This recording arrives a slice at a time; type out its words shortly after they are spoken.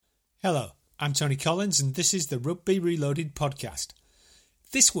Hello, I'm Tony Collins and this is the Rugby Reloaded podcast.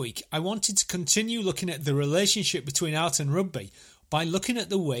 This week I wanted to continue looking at the relationship between art and rugby by looking at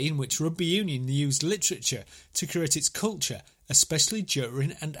the way in which rugby union used literature to create its culture, especially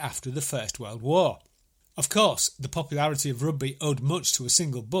during and after the First World War. Of course, the popularity of rugby owed much to a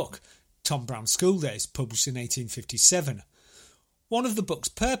single book, Tom Brown's School Days, published in 1857. One of the book's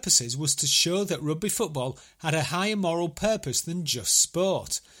purposes was to show that rugby football had a higher moral purpose than just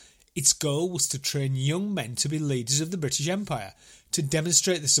sport. Its goal was to train young men to be leaders of the British Empire, to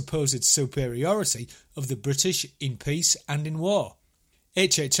demonstrate the supposed superiority of the British in peace and in war.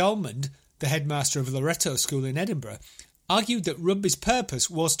 H. Almond, the headmaster of Loreto School in Edinburgh, argued that rugby's purpose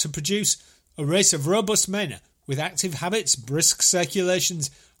was to produce a race of robust men with active habits, brisk circulations,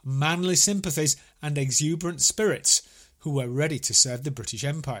 manly sympathies and exuberant spirits who were ready to serve the British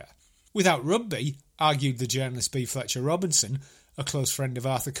Empire. Without rugby, argued the journalist B. Fletcher Robinson, a close friend of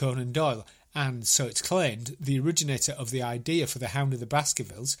Arthur Conan Doyle and, so it's claimed, the originator of the idea for the Hound of the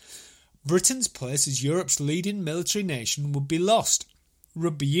Baskervilles, Britain's place as Europe's leading military nation would be lost.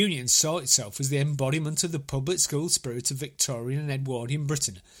 Rugby union saw itself as the embodiment of the public school spirit of Victorian and Edwardian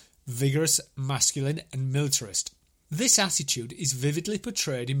Britain, vigorous, masculine and militarist. This attitude is vividly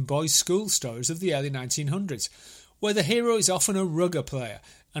portrayed in boys' school stories of the early 1900s, where the hero is often a rugger player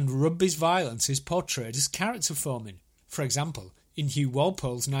and rugby's violence is portrayed as character forming. For example, in Hugh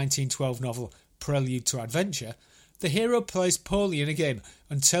Walpole's 1912 novel Prelude to Adventure, the hero plays poorly in a game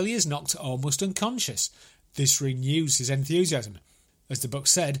until he is knocked almost unconscious. This renews his enthusiasm. As the book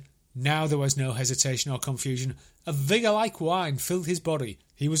said, now there was no hesitation or confusion. A vigour like wine filled his body.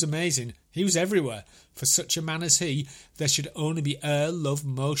 He was amazing. He was everywhere. For such a man as he, there should only be air, love,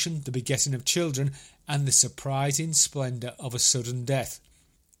 motion, the begetting of children, and the surprising splendour of a sudden death.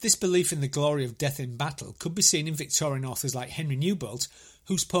 This belief in the glory of death in battle could be seen in Victorian authors like Henry Newbolt,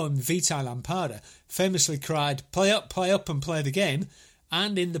 whose poem Vitae Lampada famously cried, play up and play the game,"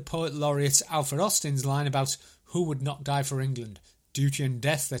 and in the poet laureate Alfred Austin's line about "who would not die for England, duty and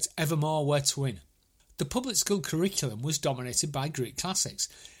death that evermore were twin." The public school curriculum was dominated by Greek classics,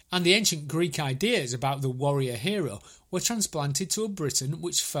 and the ancient Greek ideas about the warrior hero were transplanted to a Britain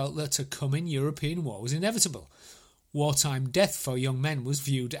which felt that a coming European war was inevitable. Wartime death for young men was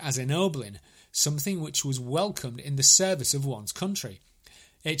viewed as ennobling, something which was welcomed in the service of one's country.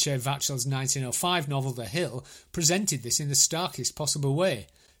 H. A. Vatchell's 1905 novel The Hill presented this in the starkest possible way.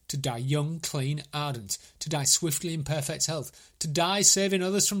 To die young, clean, ardent, to die swiftly in perfect health, to die saving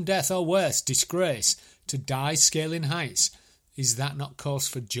others from death or worse, disgrace, to die scaling heights. Is that not cause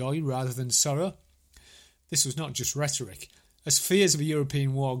for joy rather than sorrow? This was not just rhetoric. As fears of a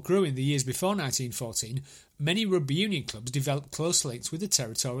European war grew in the years before 1914, many rugby union clubs developed close links with the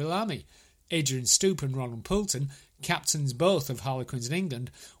Territorial Army. Adrian Stoupe and Ronald Poulton, captains both of Harlequins in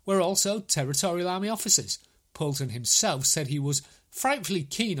England, were also Territorial Army officers. Poulton himself said he was frightfully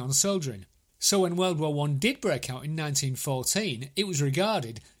keen on soldiering. So when World War I did break out in 1914, it was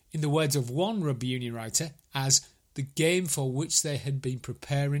regarded, in the words of one rugby union writer, as the game for which they had been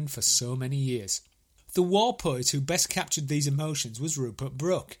preparing for so many years. The war poet who best captured these emotions was Rupert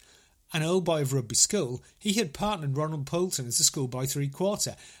Brooke. An old boy of rugby school, he had partnered Ronald Poulton as a schoolboy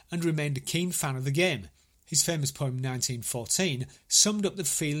three-quarter and remained a keen fan of the game. His famous poem 1914 summed up the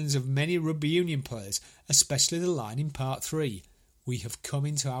feelings of many rugby union players, especially the line in part 3, "We have come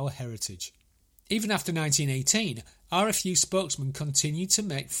into our heritage." Even after 1918, RFU spokesmen continued to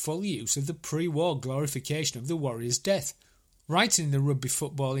make full use of the pre-war glorification of the warrior's death. Writing in the Rugby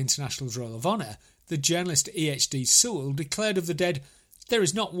Football International's Roll of Honour, the journalist E.H.D. Sewell declared of the dead, "There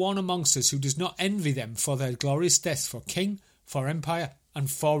is not one amongst us who does not envy them for their glorious deaths for king, for empire, and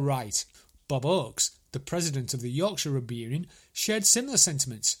for right." Bob Oakes, the president of the Yorkshire Rugby Union, shared similar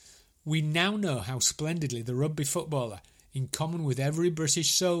sentiments. "We now know how splendidly the rugby footballer, in common with every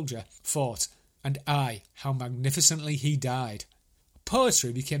British soldier, fought, and how magnificently he died."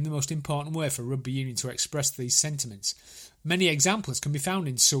 Poetry became the most important way for rugby union to express these sentiments. Many examples can be found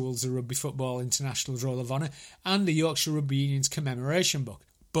in Sewell's The Rugby Football International's Roll of Honour and the Yorkshire Rugby Union's commemoration book,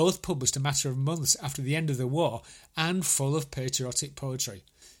 both published a matter of months after the end of the war and full of patriotic poetry.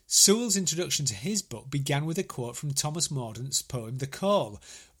 Sewell's introduction to his book began with a quote from Thomas Mordaunt's poem The Call,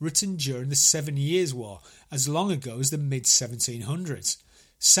 written during the 7 Years' War, as long ago as the mid-1700s.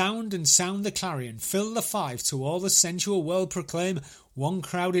 "Sound and sound the clarion, fill the fife, to all the sensual world proclaim, one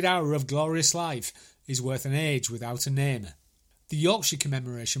crowded hour of glorious life is worth an age without a name." The Yorkshire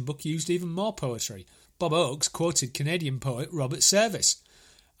commemoration book used even more poetry. Bob Oakes quoted Canadian poet Robert Service,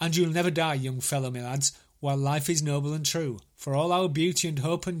 "And you'll never die, young fellow, me lads, while life is noble and true, for all our beauty and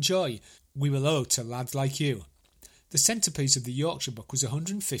hope and joy we will owe to lads like you." The centrepiece of the Yorkshire book was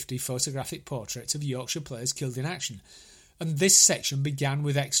 150 photographic portraits of Yorkshire players killed in action, and this section began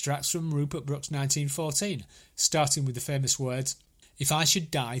with extracts from Rupert Brooke's 1914, starting with the famous words, "If I should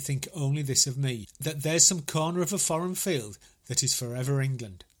die, think only this of me, that there's some corner of a foreign field that is forever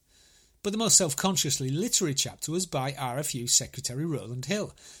England." But the most self-consciously literary chapter was by RFU Secretary Rowland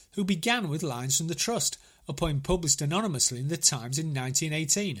Hill, who began with lines from The Trust, a poem published anonymously in The Times in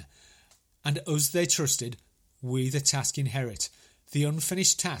 1918. "And us they trusted, we the task inherit, the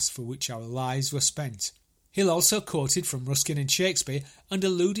unfinished task for which our lives were spent." Hill also quoted from Ruskin and Shakespeare and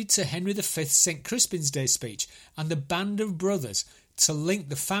alluded to Henry V's St Crispin's Day speech and the Band of Brothers to link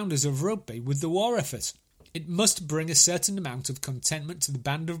the founders of rugby with the war effort. It must bring a certain amount of contentment to the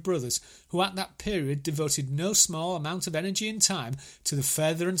Band of Brothers, who at that period devoted no small amount of energy and time to the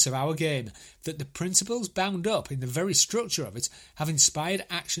furtherance of our game, that the principles bound up in the very structure of it have inspired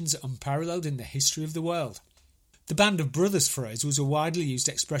actions unparalleled in the history of the world. The Band of Brothers phrase was a widely used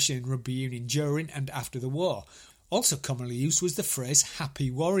expression in rugby union during and after the war. Also commonly used was the phrase "happy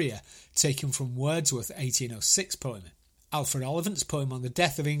warrior," taken from Wordsworth's 1806 poem. Alfred Ollivant's poem on the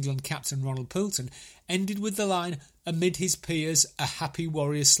death of England captain Ronald Poulton ended with the line, "Amid his peers a happy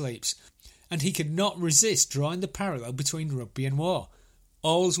warrior sleeps," and he could not resist drawing the parallel between rugby and war.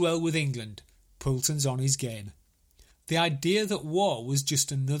 All's well with England, Poulton's on his game. The idea that war was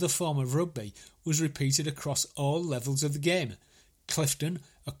just another form of rugby was repeated across all levels of the game. Clifton,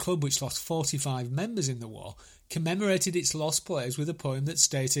 a club which lost 45 members in the war, commemorated its lost players with a poem that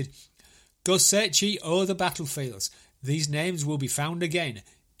stated, "Go search ye o'er the battlefields, these names will be found again,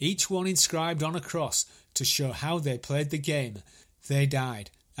 each one inscribed on a cross, to show how they played the game. They died,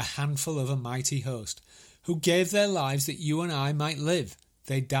 a handful of a mighty host, who gave their lives that you and I might live.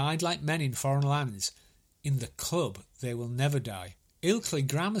 They died like men in foreign lands. In the club they will never die." Ilkley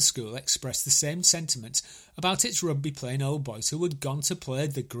Grammar School expressed the same sentiments about its rugby-playing old boys who had gone to play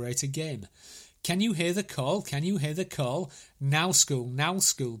the greater game. "Can you hear the call? Can you hear the call? Now school,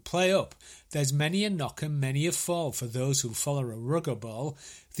 play up. There's many a knock and many a fall for those who follow a rugger ball.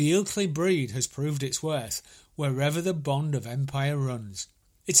 The Ilkley breed has proved its worth wherever the bond of empire runs."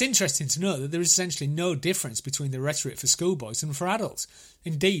 It's interesting to note that there is essentially no difference between the rhetoric for schoolboys and for adults.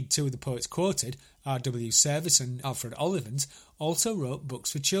 Indeed, two of the poets quoted, R.W. Service and Alfred Ollivant, also wrote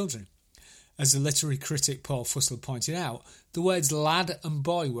books for children. As the literary critic Paul Fussell pointed out, the words lad and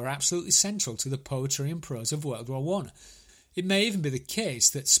boy were absolutely central to the poetry and prose of World War I. It may even be the case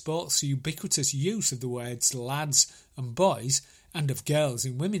that sport's ubiquitous use of the words lads and boys, and of girls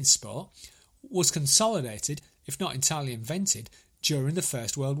in women's sport, was consolidated, if not entirely invented, during the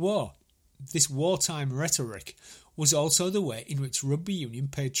First World War. This wartime rhetoric was also the way in which rugby union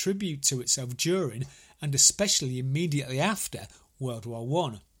paid tribute to itself during, and especially immediately after, World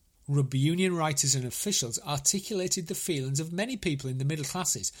War I. Rugby union writers and officials articulated the feelings of many people in the middle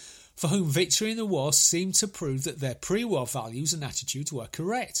classes, for whom victory in the war seemed to prove that their pre-war values and attitudes were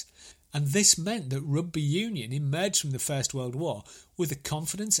correct. And this meant that rugby union emerged from the First World War with a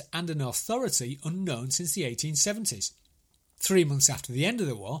confidence and an authority unknown since the 1870s. 3 months after the end of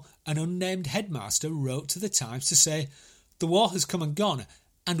the war, an unnamed headmaster wrote to the Times to say, "The war has come and gone,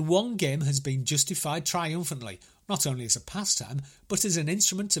 and one game has been justified triumphantly, not only as a pastime, but as an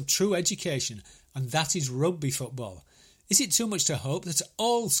instrument of true education, and that is rugby football. Is it too much to hope that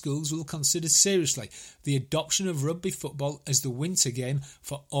all schools will consider seriously the adoption of rugby football as the winter game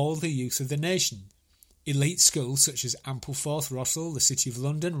for all the youth of the nation?" Elite schools such as Ampleforth, Rossall, the City of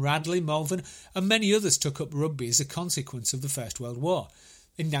London, Radley, Malvern and many others took up rugby as a consequence of the First World War.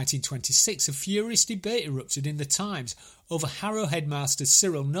 In 1926, a furious debate erupted in the Times over Harrow headmaster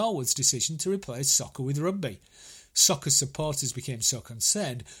Cyril Norwood's decision to replace soccer with rugby. Soccer supporters became so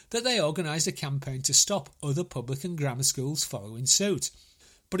concerned that they organised a campaign to stop other public and grammar schools following suit.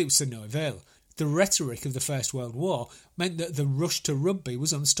 But it was to no avail. The rhetoric of the First World War meant that the rush to rugby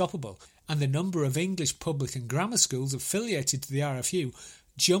was unstoppable, and the number of English public and grammar schools affiliated to the RFU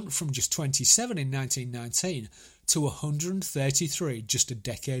jumped from just 27 in 1919 to 133 just a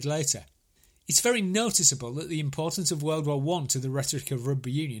decade later. It's very noticeable that the importance of World War I to the rhetoric of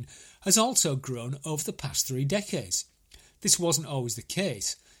rugby union has also grown over the past 3 decades. This wasn't always the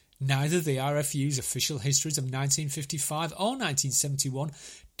case. Neither the RFU's official histories of 1955 or 1971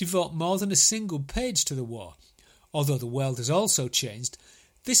 devote more than a single page to the war. Although the world has also changed,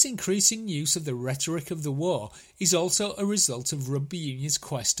 this increasing use of the rhetoric of the war is also a result of rugby union's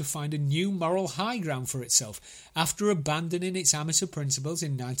quest to find a new moral high ground for itself after abandoning its amateur principles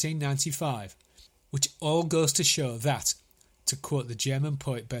in 1995, which all goes to show that, to quote the German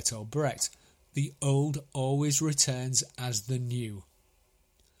poet Bertolt Brecht, the old always returns as the new.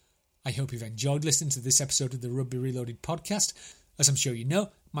 I hope you've enjoyed listening to this episode of the Rugby Reloaded podcast. As I'm sure you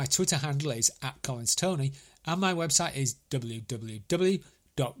know, my Twitter handle is @CollinsTony and my website is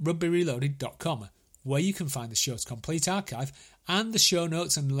www.rugbyreloaded.com, where you can find the show's complete archive and the show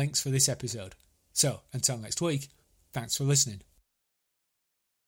notes and links for this episode. So, until next week, thanks for listening.